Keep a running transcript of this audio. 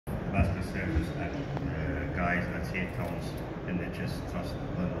vascular surgeons and guys that see accounts in the chest trust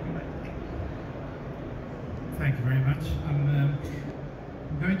method. Thank you very much. I'm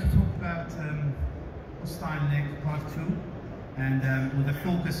going to talk about hostile neck part 2, and with a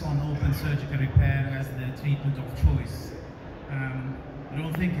focus on open surgical repair as the treatment of choice. I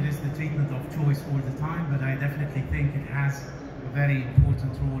don't think it is the treatment of choice all the time, but I definitely think it has a very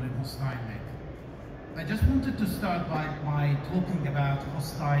important role in hostile neck. I just wanted to start by talking about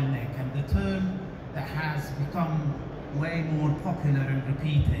hostile neck, and the term that has become way more popular and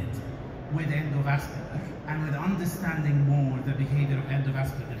repeated with endovascular, and with understanding more the behavior of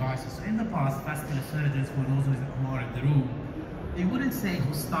endovascular devices. So in the past, vascular surgeons, for those who are in the room, they wouldn't say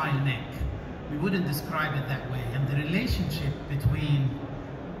hostile neck. We wouldn't describe it that way. And the relationship between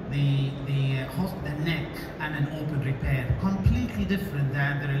the neck and an open repair, completely different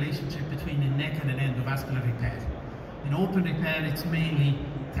than the relationship between a neck and an endovascular repair. In open repair, it's mainly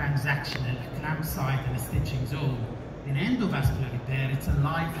transactional, a clamp site and a stitching zone. In endovascular repair, it's a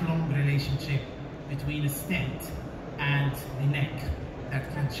lifelong relationship between a stent and the neck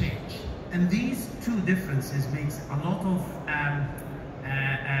that can change. And these two differences makes a lot of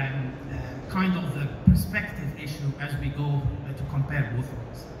kind of the perspective issue as we go to compare both of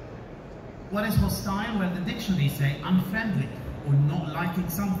us. What is hostile? Well, the dictionaries say unfriendly or not liking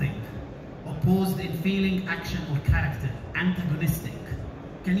something, opposed in feeling, action or character, antagonistic.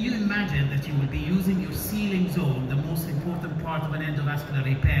 Can you imagine that you will be using your sealing zone, the most important part of an endovascular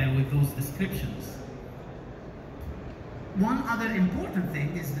repair, with those descriptions? One other important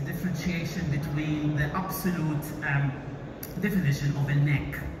thing is the differentiation between the absolute definition of a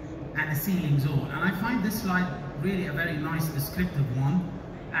neck and a sealing zone. And I find this slide really a very nice descriptive one,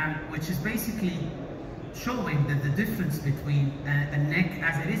 which is basically showing that the difference between a neck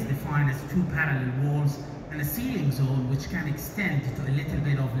as it is defined as two parallel walls and a sealing zone which can extend to a little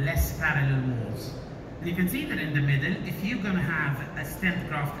bit of less parallel walls. And you can see that in the middle, if you're going to have a stent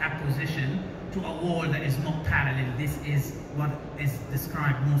graft apposition to a wall that is not parallel, this is what is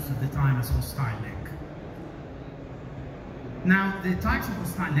described most of the time as hostile neck. Now, the types of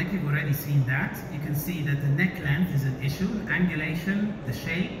hostile neck, you've already seen that. You can see that the neck length is an issue, angulation, the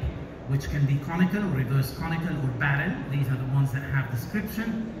shape, which can be conical or reverse conical or barrel. These are the ones that have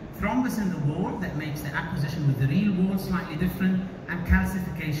description. Thrombus in the wall that makes the apposition with the real wall slightly different, and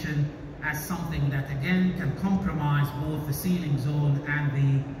calcification as something that again can compromise both the sealing zone and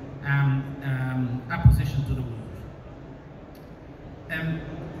the apposition to the wall.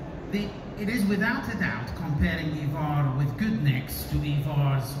 It is without a doubt, comparing EVAR with good necks to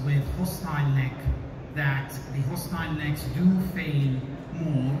EVARs with hostile neck, that the hostile necks do fail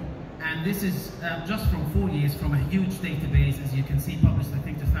more. And this is just from 4 years from a huge database, as you can see, published I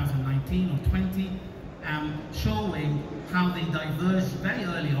think 2019 or 20, showing how they diverge very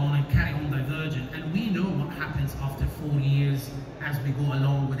early on and carry on divergent. And we know what happens after 4 years as we go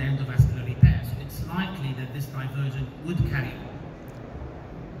along with endovascular repair. So it's likely that this divergent would carry on.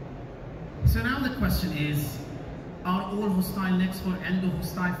 So now the question is, are all hostile necks for endo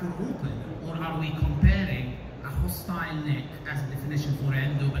hostile for open? Or are we comparing a hostile neck as a definition for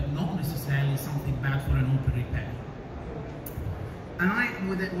endo, but not necessarily something bad for an open repair? And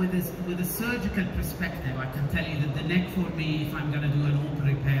with a surgical perspective, I can tell you that the neck for me, if I'm going to do an open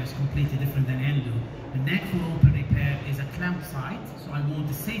repair, is completely different than endo. The neck for open repair is a clamp site, so I want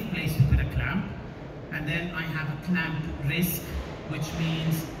a safe place to put a clamp. And then I have a clamp risk, which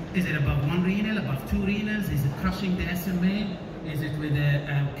means, is it above one renal, above two renals? Is it crushing the SMA? Is it with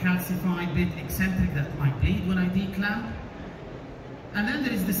a calcified bit eccentric that might bleed when I declamp? And then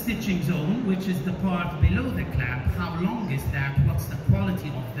there is the stitching zone, which is the part below the clamp. How long is that? What's the quality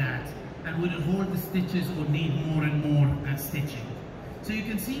of that? And will it hold the stitches or need more and more stitching? So you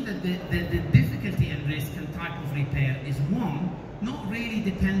can see that the difficulty and risk and type of repair is one, not really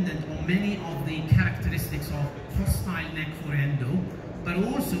dependent on many of the characteristics of hostile neck for endo, but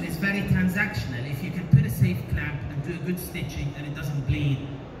also is very transactional. If you can put a safe clamp and do a good stitching and it doesn't bleed,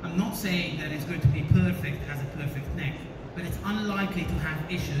 I'm not saying that it's going to be perfect as a perfect neck, but it's unlikely to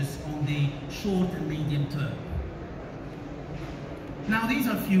have issues on the short and medium term. Now these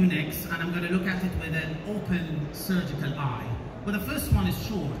are few necks, and I'm going to look at it with an open surgical eye. Well, the first one is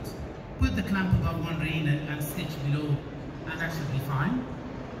short. Put the clamp above one renal and stitch below, and that should be fine.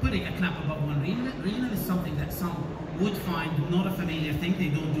 Putting a clamp above one renal is something that some would find not a familiar thing, they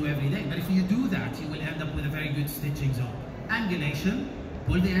don't do every day. But if you do that, you will end up with a very good stitching zone. Angulation,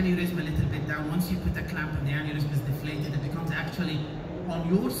 pull the aneurysm a little bit down. Once you put a clamp and the aneurysm is deflated, it becomes actually on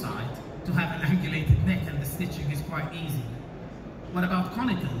your side to have an angulated neck, and the stitching is quite easy. What about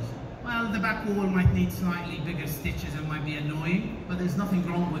conicals? Well, the back wall might need slightly bigger stitches and might be annoying, but there's nothing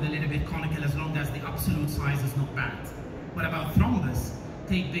wrong with a little bit conical as long as the absolute size is not bad. What about thrombus?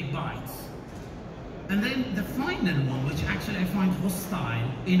 Take big bites. And then the final one, which actually I find hostile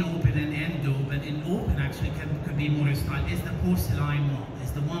in open and endo, but in open actually could be more hostile, is the porcelain one.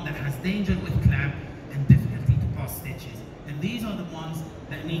 It's the one that has danger with clamp and difficulty to pass stitches. And these are the ones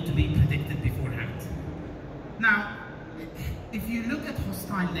that need to be predicted beforehand. Now, if you look at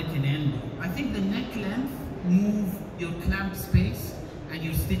hostile neck and endo, I think the neck length move your clamp space and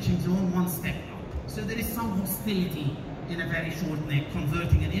your stitching zone one step up. So there is some hostility in a very short neck,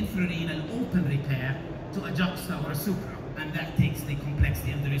 converting an infrarenal open repair to a juxta or a supra, and that takes the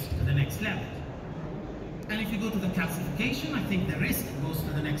complexity and the risk to the next level. And if you go to the calcification, I think the risk goes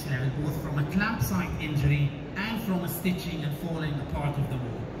to the next level, both from a clamp site injury and from a stitching and falling apart of the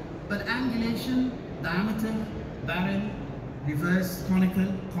wall. But angulation, diameter, barrel, reverse, conical,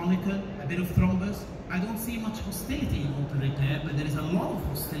 a bit of thrombus, I don't see much hostility in open repair, but there is a lot of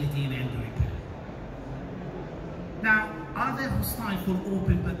hostility in endo repair. Now, are they hostile for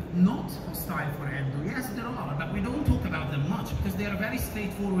open but not hostile for endo? Yes, there are, but we don't talk about them much because they are very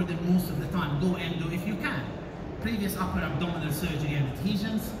straightforward and most of the time. Go endo if you can. Previous upper abdominal surgery and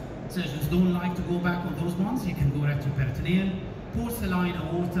adhesions. Surgeons don't like to go back on those ones. You can go retroperitoneal. Porcelain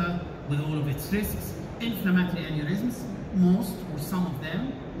aorta with all of its risks. Inflammatory aneurysms, most or some of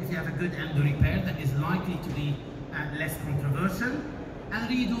them. If you have a good endo repair, that is likely to be less controversial. And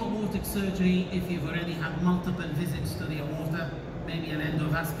redo aortic surgery, if you've already had multiple visits to the aorta, maybe an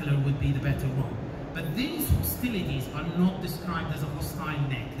endovascular would be the better one. But these hostilities are not described as a hostile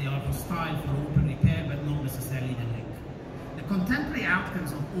neck. They are hostile for open repair, but not necessarily the neck. The contemporary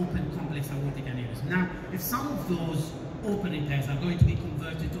outcomes of open complex aortic aneurysm. Now, if some of those open repairs are going to be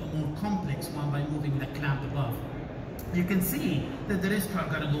converted to a more complex one by moving the clamp above, you can see that the risks are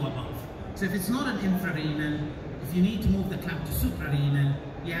going to go above. So if it's not an infrarenal, if you need to move the clamp to suprarenal,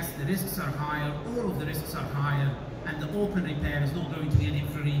 yes, the risks are higher, all of the risks are higher, and the open repair is not going to be an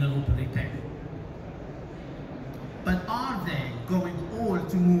infrarenal open repair. But are they going all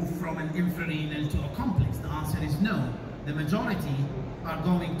to move from an infrarenal to a complex? The answer is no. The majority are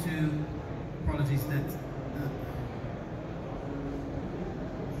going to, apologies that,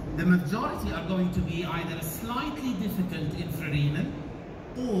 the majority are going to be either a slightly difficult infrarenal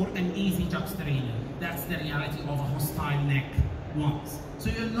or an easy juxtarenal. That's the reality of a hostile neck ones. So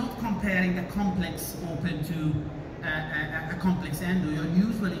you're not comparing a complex open to a complex endo. You're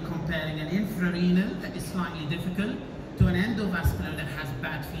usually comparing an infrarenal that is slightly difficult to an endovascular that has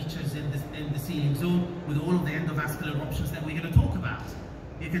bad features in the ceiling zone with all of the endovascular options that we're going to talk about.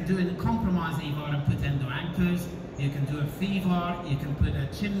 You can do a compromised EVAR and put endo anchors. You can do a FEVAR, you can put a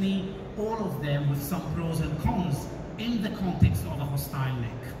chimney, all of them with some pros and cons in the context of a hostile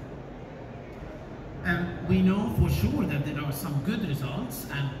neck. We know for sure that there are some good results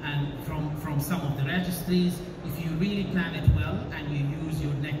and from some of the registries, if you really plan it well and you use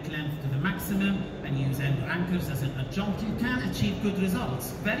your neck length to the maximum and you use endo anchors as an adjunct, you can achieve good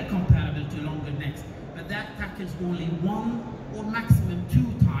results, very comparable to longer necks, but that tackles only one or maximum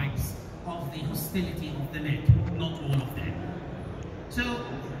two types of the hostility of the neck, not all of them. So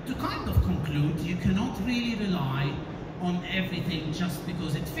to kind of conclude, you cannot really rely on everything just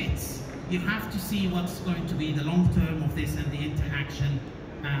because it fits. You have to see what's going to be the long term of this and the interaction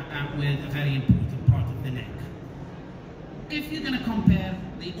with a very important part of the neck. If you're going to compare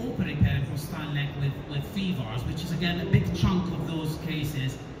the open repair and hostile neck with FEVARs, which is again a big chunk of those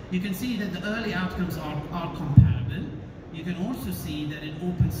cases, you can see that the early outcomes are comparable. You can also see that in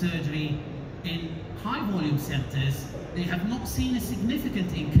open surgery in high volume centers, they have not seen a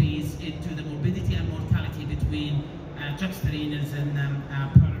significant increase into the morbidity and mortality between juxtarenals and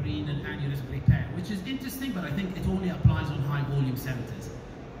pararenal aneurysm repair, which is interesting, but I think it only applies on high volume centers.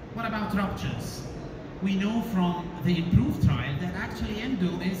 What about ruptures? We know from the IMPROVE trial that actually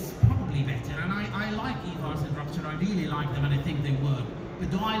endo is probably better, and I like EVARs in rupture, I really like them and I think they work.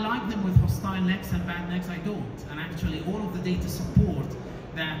 But do I like them with hostile necks and bad necks? I don't. And actually all of the data support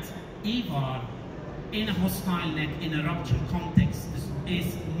that EVAR in a hostile neck in a rupture context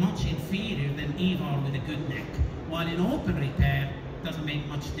is much inferior than EVAR with a good neck. While in open repair, it doesn't make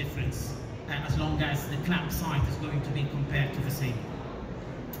much difference as long as the clamp site is going to be compared to the same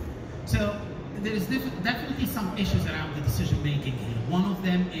one. So there is definitely some issues around the decision making here. One of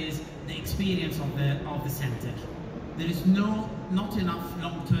them is the experience of the center. There is not enough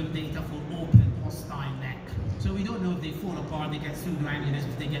long-term data for open hostile neck. So we don't know if they fall apart, they get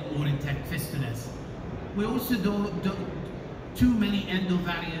pseudoaneurysms, they get more intact fistulas. We also don't too many endo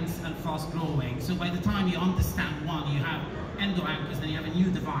variants and fast growing. So by the time you understand one, you have endo anchors, then you have a new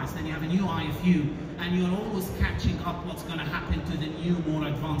device, then you have a new IFU, and you're always catching up what's going to happen to the new, more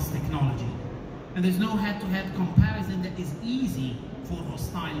advanced technology. And there's no head-to-head comparison that is easy for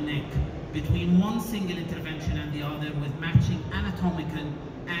hostile neck between one single intervention and the other, with matching anatomical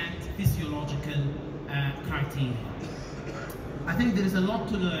and physiological criteria. I think there is a lot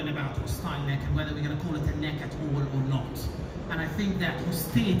to learn about hostile neck and whether we're going to call it a neck at all or not. And I think that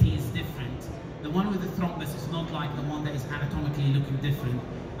hostility is different. The one with the thrombus is not like the one that is anatomically looking different.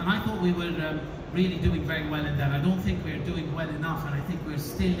 And I thought we were really doing very well in that. I don't think we're doing well enough, and I think we're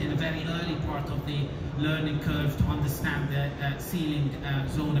still in a very early part of the learning curve to understand the sealing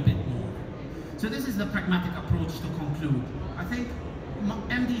zone a bit more. So this is the pragmatic approach to conclude. I think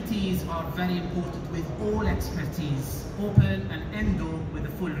MDTs are very important with all expertise, open and endo with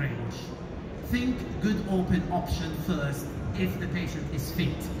a full range. Think good open option first if the patient is fit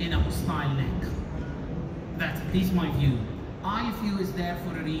in a hostile neck. That's at least my view. IFU is there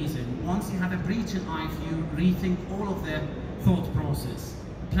for a reason. Once you have a breach in IFU, rethink all of the thought process.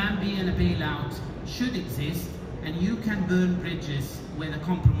 Plan B and a bailout should exist, and you can burn bridges with a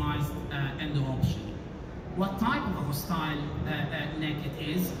compromised endo option. What type of a hostile neck it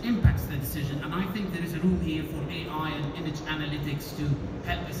is impacts the decision, and I think there is a room here for AI and image analytics to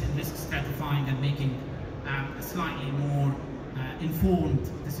help us in risk stratifying and making a slightly more informed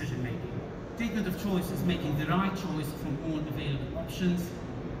decision making. Treatment of choice is making the right choice from all available options,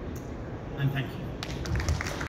 and thank you.